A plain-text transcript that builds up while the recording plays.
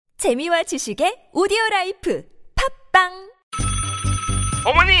재미와 지식의 오디오라이프 팝빵.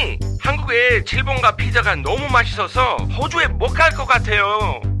 어머니, 한국에 칠본가 피자가 너무 맛있어서 호주에 못 갈 것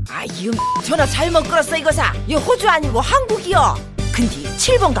같아요. 아유, 전화 잘못 걸었어 이거사. 이 호주 아니고 한국이요. 근데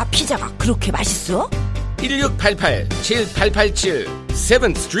칠번가 피자가 그렇게 맛있어? 1688-7887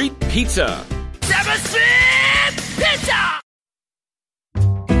 7th Street Pizza. 7th Street Pizza!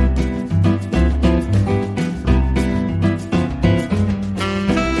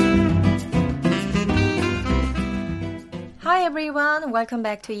 Hi everyone, welcome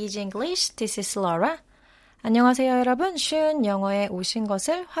back to Easy English. This is Laura. 안녕하세요 여러분, 쉬운 영어에 오신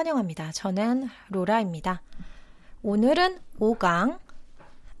것을 환영합니다. 저는 로라입니다. 오늘은 5강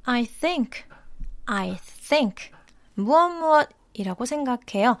I think 무엇이라고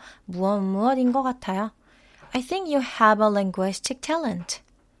생각해요. 무엇인 것 같아요. I think you have a linguistic talent.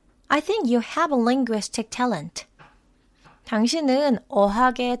 I think you have a linguistic talent. 당신은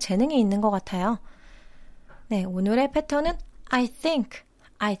어학에 재능이 있는 것 같아요. 네, 오늘의 패턴은 I think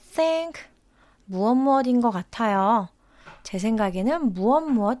무엇인 것 같아요. 제 생각에는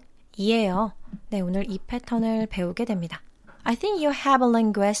무엇이에요. 네, 오늘 이 패턴을 배우게 됩니다. I think you have a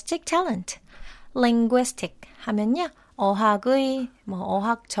linguistic talent. linguistic 하면요, 어학의,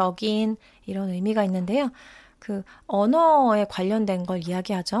 어학적인 이런 의미가 있는데요. 그 언어에 관련된 걸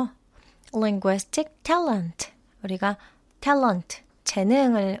이야기하죠. linguistic talent. 우리가 talent,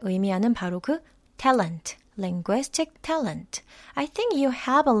 재능을 의미하는 바로 그 talent. linguistic talent. I think you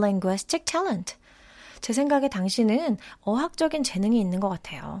have a linguistic talent. 제 생각에 당신은 어학적인 재능이 있는 것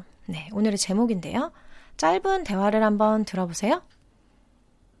같아요. 네, 오늘의 제목인데요. 짧은 대화를 한번 들어보세요.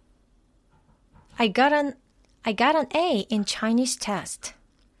 I got an A in Chinese test.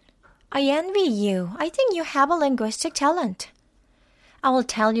 I envy you. I think you have a linguistic talent. I will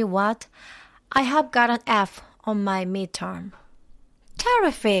tell you what. I have got an F on my midterm.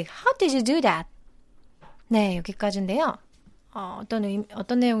 Terrific. How did you do that? 네, 여기까지인데요.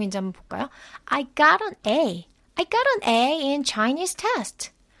 어떤 내용인지 한번 볼까요? I got an A in Chinese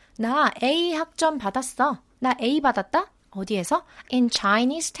test. 나 A 학점 받았어. 나 A 받았다? 어디에서? In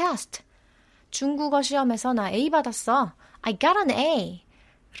Chinese test. 중국어 시험에서 나 A 받았어. I got an A.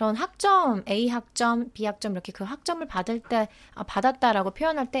 그런 학점, A 학점, B 학점 이렇게 그 학점을 받을 때 받았다라고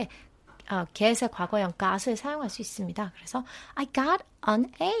표현할 때 get의 과거형 got을 사용할 수 있습니다. 그래서 I got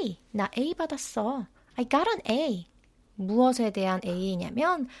an A. 나 A 받았어. I got an A. 무엇에 대한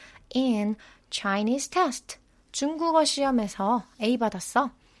A냐면 in Chinese test. 중국어 시험에서 A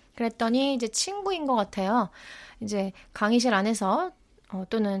받았어. 그랬더니 이제 친구인 것 같아요. 이제 강의실 안에서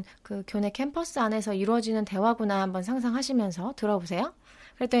또는 그 교내 캠퍼스 안에서 이루어지는 대화구나 한번 상상하시면서 들어보세요.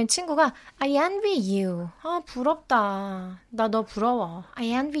 그랬더니 친구가 I envy you. 부럽다. 나 너 부러워.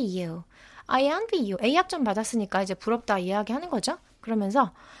 I envy you. I envy you. A 학점 받았으니까 이제 부럽다 이야기하는 거죠.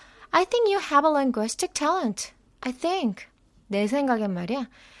 그러면서 I think you have a linguistic talent. I think. 내 생각엔 말이야.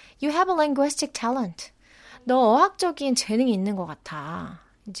 You have a linguistic talent. 너 어학적인 재능이 있는 것 같아.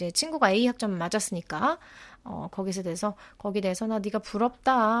 이제 친구가 A 학점 맞았으니까 거기에 대해서 나 네가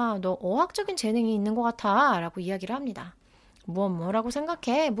부럽다. 너 어학적인 재능이 있는 것 같아. 라고 이야기를 합니다. 뭐라고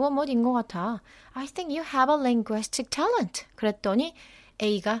생각해? 무엇인 것 같아. I think you have a linguistic talent. 그랬더니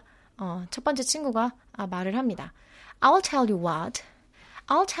A가 첫 번째 친구가 말을 합니다. I'll tell you what.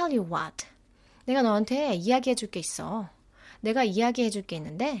 내가 너한테 이야기해 줄 게 있어. 내가 이야기해 줄 게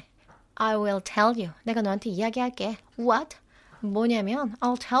있는데 I will tell you. 내가 너한테 이야기할게. What? 뭐냐면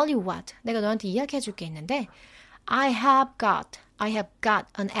I'll tell you what. 내가 너한테 이야기해 줄 게 있는데 I have got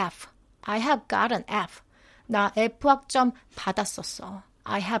an F. 나 F 학점 받았었어.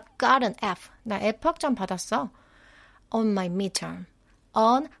 I have got an F. 나 F 학점 받았어. On my midterm.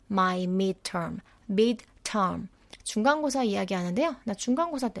 midterm. 중간고사 이야기하는데요. 나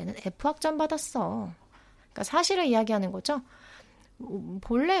중간고사 때는 F 학점 받았어. 그러니까 사실을 이야기하는 거죠.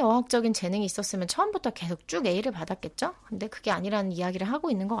 본래 어학적인 재능이 있었으면 처음부터 계속 쭉 A를 받았겠죠? 근데 그게 아니라는 이야기를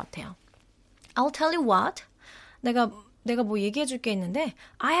하고 있는 것 같아요. I'll tell you what. 내가 뭐 얘기해 줄 게 있는데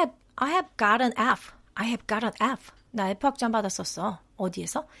I have got an F. 나 F 학점 받았었어.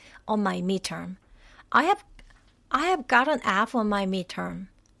 어디에서? On my midterm. I have got an F on my midterm.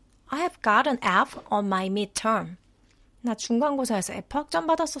 나 중간고사에서 F 학점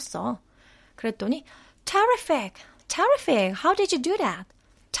받았었어. 그랬더니 Terrific. How did you do that?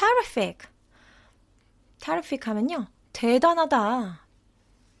 Terrific 하면요. 대단하다.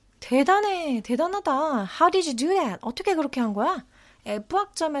 대단하다. How did you do that? 어떻게 그렇게 한 거야? F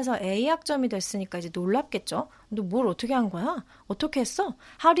학점에서 A 학점이 됐으니까 이제 놀랍겠죠? 너 뭘 어떻게 한 거야? 어떻게 했어?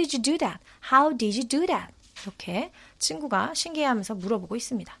 How did you do that? 이렇게 친구가 신기해하면서 물어보고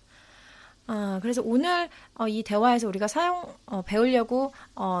있습니다. 그래서 오늘 이 대화에서 우리가 배우려고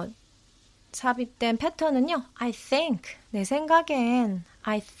삽입된 패턴은요. I think, 내 생각엔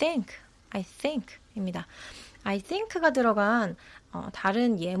I think 입니다. I think가 들어간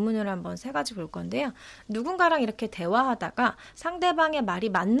다른 예문을 한번 세 가지 볼 건데요. 누군가랑 이렇게 대화하다가 상대방의 말이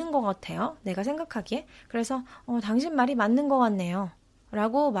맞는 것 같아요. 내가 생각하기에. 그래서 당신 말이 맞는 것 같네요.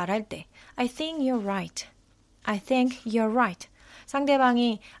 라고 말할 때 I think you're right. I think you're right.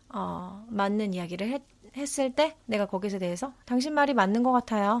 상대방이 맞는 이야기를 했을 때 내가 거기서 대해서 당신 말이 맞는 것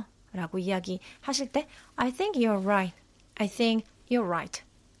같아요. 라고 이야기하실 때 I think you're right. I think you're right.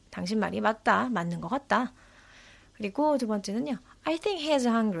 당신 말이 맞는 것 같다. 그리고 두 번째는요. I think he's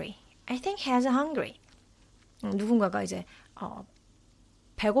hungry. I think he's hungry. 누군가가 이제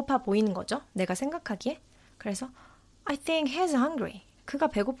배고파 보이는 거죠. 내가 생각하기에. 그래서 I think he's hungry. 그가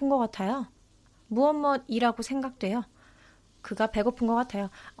배고픈 것 같아요. 무엇이라고 생각돼요. 그가 배고픈 것 같아요.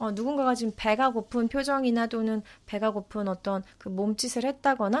 누군가가 지금 배가 고픈 표정이나 또는 배가 고픈 어떤 그 몸짓을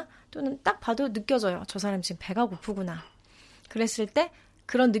했다거나 또는 딱 봐도 느껴져요. 저 사람 지금 배가 고프구나. 그랬을 때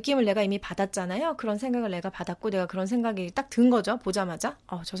그런 느낌을 내가 이미 받았잖아요. 그런 생각을 내가 받았고 내가 그런 생각이 딱 든 거죠. 보자마자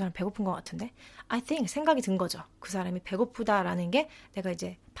저 사람 배고픈 것 같은데 I think 생각이 든 거죠. 그 사람이 배고프다라는 게 내가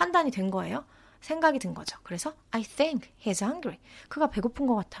이제 판단이 된 거예요. 생각이 든 거죠. 그래서 I think he's hungry. 그가 배고픈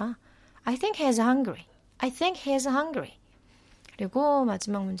것 같아. I think he's hungry. I think he's hungry. 그리고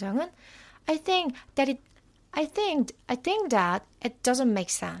마지막 문장은 I think that it doesn't make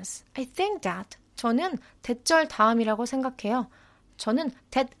sense. I think that 저는 대절 다음이라고 생각해요. 저는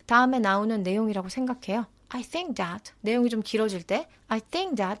that 다음에 나오는 내용이라고 생각해요. I think that 내용이 좀 길어질 때 I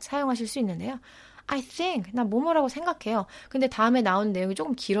think that 사용하실 수 있는데요. I think 나 뭐뭐라고 생각해요. 근데 다음에 나오는 내용이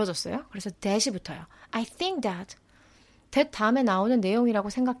조금 길어졌어요. 그래서 that이 붙어요. I think that 다음에 나오는 내용이라고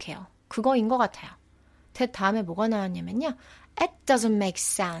생각해요. 그거인 것 같아요. that 다음에 뭐가 나왔냐면요. It doesn't make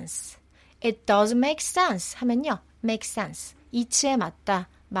sense. It doesn't make sense 하면요. make sense. 이치에 맞다.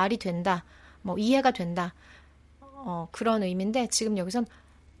 말이 된다. 뭐 이해가 된다. 그런 의미인데 지금 여기선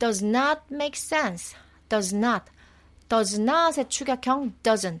does not make sense. does not. does not의 축약형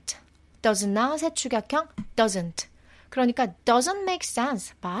doesn't. does not의 축약형 doesn't. 그러니까 doesn't make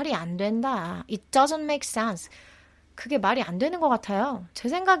sense. 말이 안 된다. It doesn't make sense. 그게 말이 안 되는 것 같아요. 제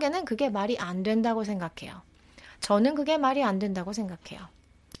생각에는 그게 말이 안 된다고 생각해요. 저는 그게 말이 안 된다고 생각해요.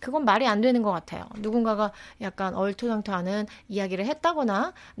 그건 말이 안 되는 것 같아요. 누군가가 약간 얼토당토하는 이야기를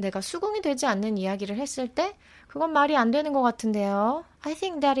했다거나 내가 수긍이 되지 않는 이야기를 했을 때 그건 말이 안 되는 것 같은데요. I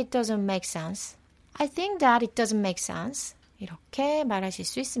think that it doesn't make sense. I think that it doesn't make sense. 이렇게 말하실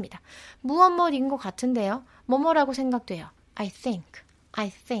수 있습니다. 무엇인 것 같은데요. 뭐뭐라고 생각돼요. I think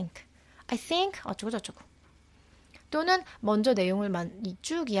어쩌고 저쩌고. 또는 먼저 내용을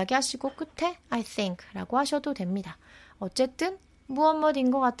쭉 이야기하시고 끝에 I think 라고 하셔도 됩니다. 어쨌든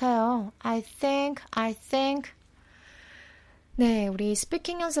무엇인 것 같아요. I think. 네, 우리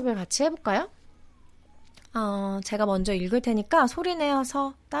스피킹 연습을 같이 해볼까요? 제가 먼저 읽을 테니까 소리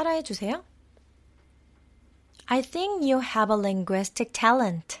내어서 따라해 주세요. I think you have a linguistic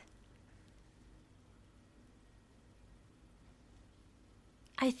talent.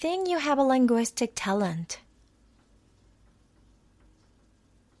 I think you have a linguistic talent.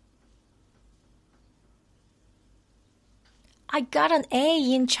 I got an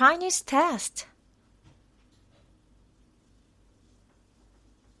A in Chinese test.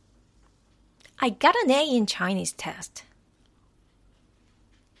 I got an A in Chinese test.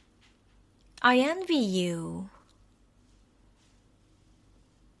 I envy you.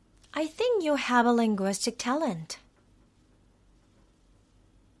 I think you have a linguistic talent.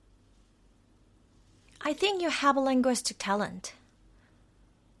 I think you have a linguistic talent.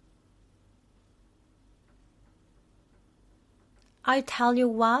 I tell you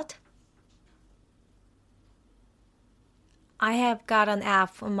what, I have got an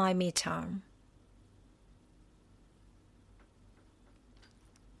F on my midterm.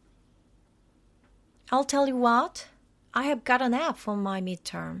 I'll tell you what, I have got an F on my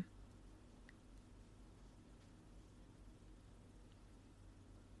midterm.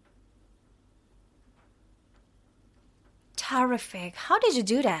 Terrific. How did you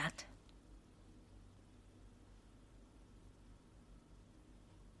do that?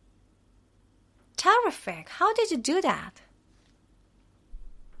 Terrific. How did you do that?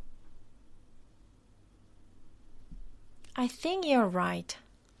 I think you're right.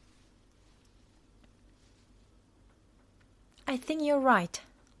 I think you're right.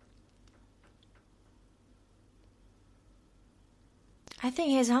 I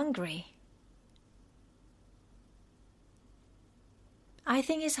think he's hungry. I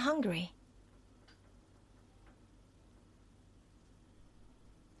think he's hungry.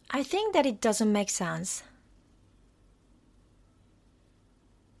 I think that it doesn't make sense.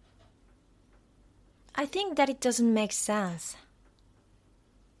 I think that it doesn't make sense.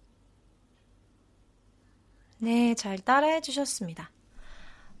 네, 잘 따라해 주셨습니다.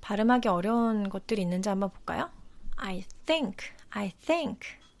 발음하기 어려운 것들이 있는지 한번 볼까요? I think.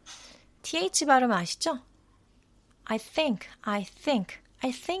 TH 발음 아시죠? I think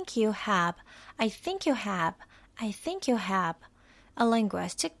you have a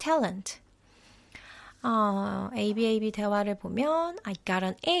linguistic talent. ABAB 대화를 보면 I got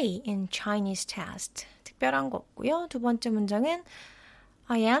an A in Chinese test. 특별한 거 없고요. 두 번째 문장은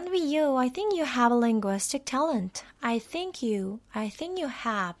I envy you. I think you have a linguistic talent. I think you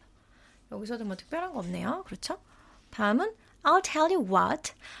have. 여기서도 뭐 특별한 거 없네요. 그렇죠? 다음은 I'll tell you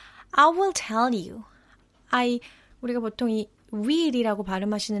what. I will tell you. 우리가 보통 이 will이라고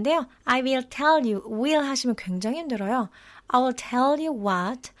발음하시는데요. I will tell you. will 하시면 굉장히 힘들어요. I will tell you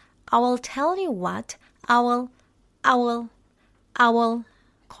what. I will tell you what. I will.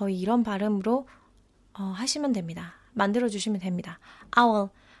 거의 이런 발음으로 하시면 됩니다. 만들어주시면 됩니다. I will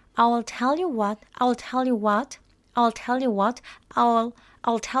tell you what. I will tell you what. I'll tell you what. I'll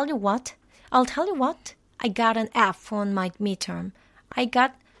tell you what. I'll tell you what. I got an F on my midterm. I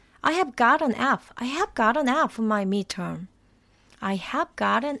have got an F. I have got an F on my midterm. I have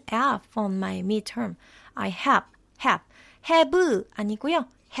got an F on my midterm. I have 아니고요.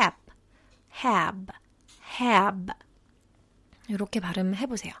 have 이렇게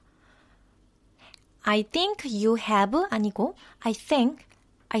발음해보세요. I think you have 아니고 I think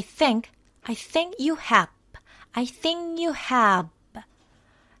you have. I think you have.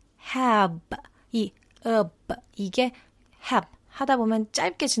 이 이게 have 하다 보면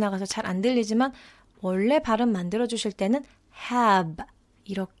짧게 지나가서 잘 안 들리지만 원래 발음 만들어 주실 때는 have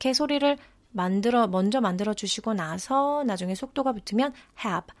이렇게 소리를 먼저 만들어 주시고 나서 나중에 속도가 붙으면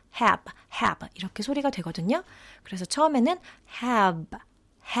have 이렇게 소리가 되거든요. 그래서 처음에는 have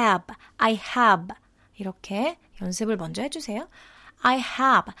I have 이렇게 연습을 먼저 해주세요. I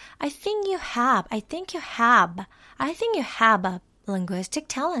think you have a linguistic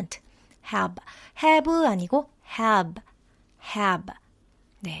talent. have 아니고 have.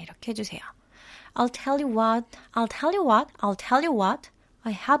 네, 이렇게 해주세요. I'll tell you what. I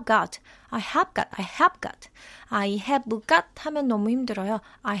have got 하면 너무 힘들어요.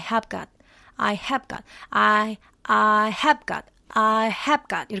 I have got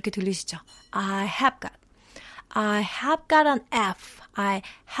이렇게 들리시죠? I have got an F. I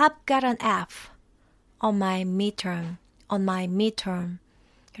have got an F on my midterm.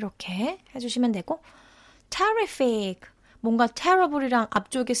 이렇게 해주시면 되고 terrific. 뭔가 terrible이랑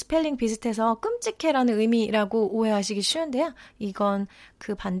앞쪽에 스펠링 비슷해서 끔찍해라는 의미라고 오해하시기 쉬운데요. 이건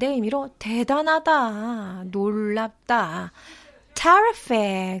그 반대 의미로 대단하다, 놀랍다.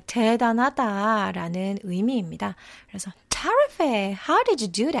 terrific, 대단하다라는 의미입니다. 그래서 terrific, how did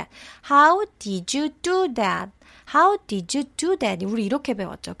you do that? How did you do that? How did you do that? 우리 이렇게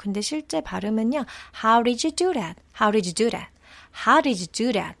배웠죠. 근데 실제 발음은요. How did you do that? How did you do that? How did you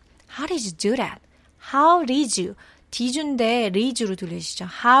do that? How did you do that? How did you? 디주인데 리주로 들리시죠?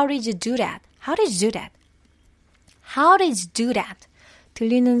 How did you do that? How did you do that? How did you do that?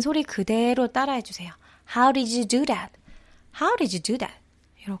 들리는 소리 그대로 따라해 주세요. How did you do that? How did you do that?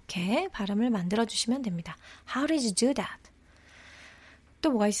 이렇게 발음을 만들어 주시면 됩니다. How did you do that?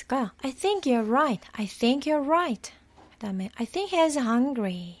 또 뭐가 있을까요? I think you're right. I think you're right. 그 다음에 I think he's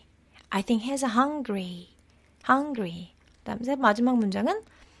hungry. I think he's hungry. 그 다음에 마지막 문장은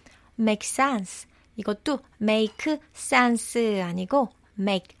make sense. 이것도 make sense 아니고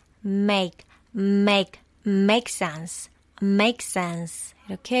make sense. make sense.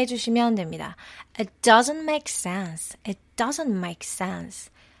 이렇게 해주시면 됩니다. It doesn't make sense. It doesn't make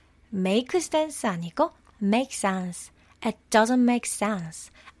sense. make sense 아니고 make sense. It doesn't make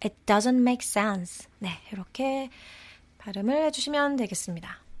sense. It doesn't make sense. 네, 이렇게 발음을 해주시면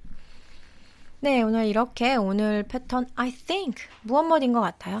되겠습니다. 네, 오늘 패턴 I think 무엇인 것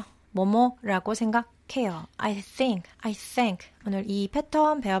같아요? 뭐뭐라고 생각해요. I think. 오늘 이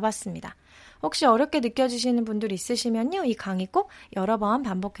패턴 배워봤습니다. 혹시 어렵게 느껴지시는 분들 있으시면요. 이 강의 꼭 여러 번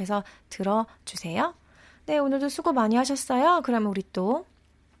반복해서 들어주세요. 네, 오늘도 수고 많이 하셨어요. 그럼 우리 또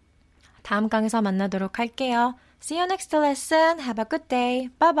다음 강에서 만나도록 할게요. See you next lesson. Have a good day.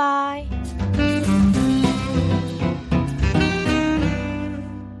 Bye bye.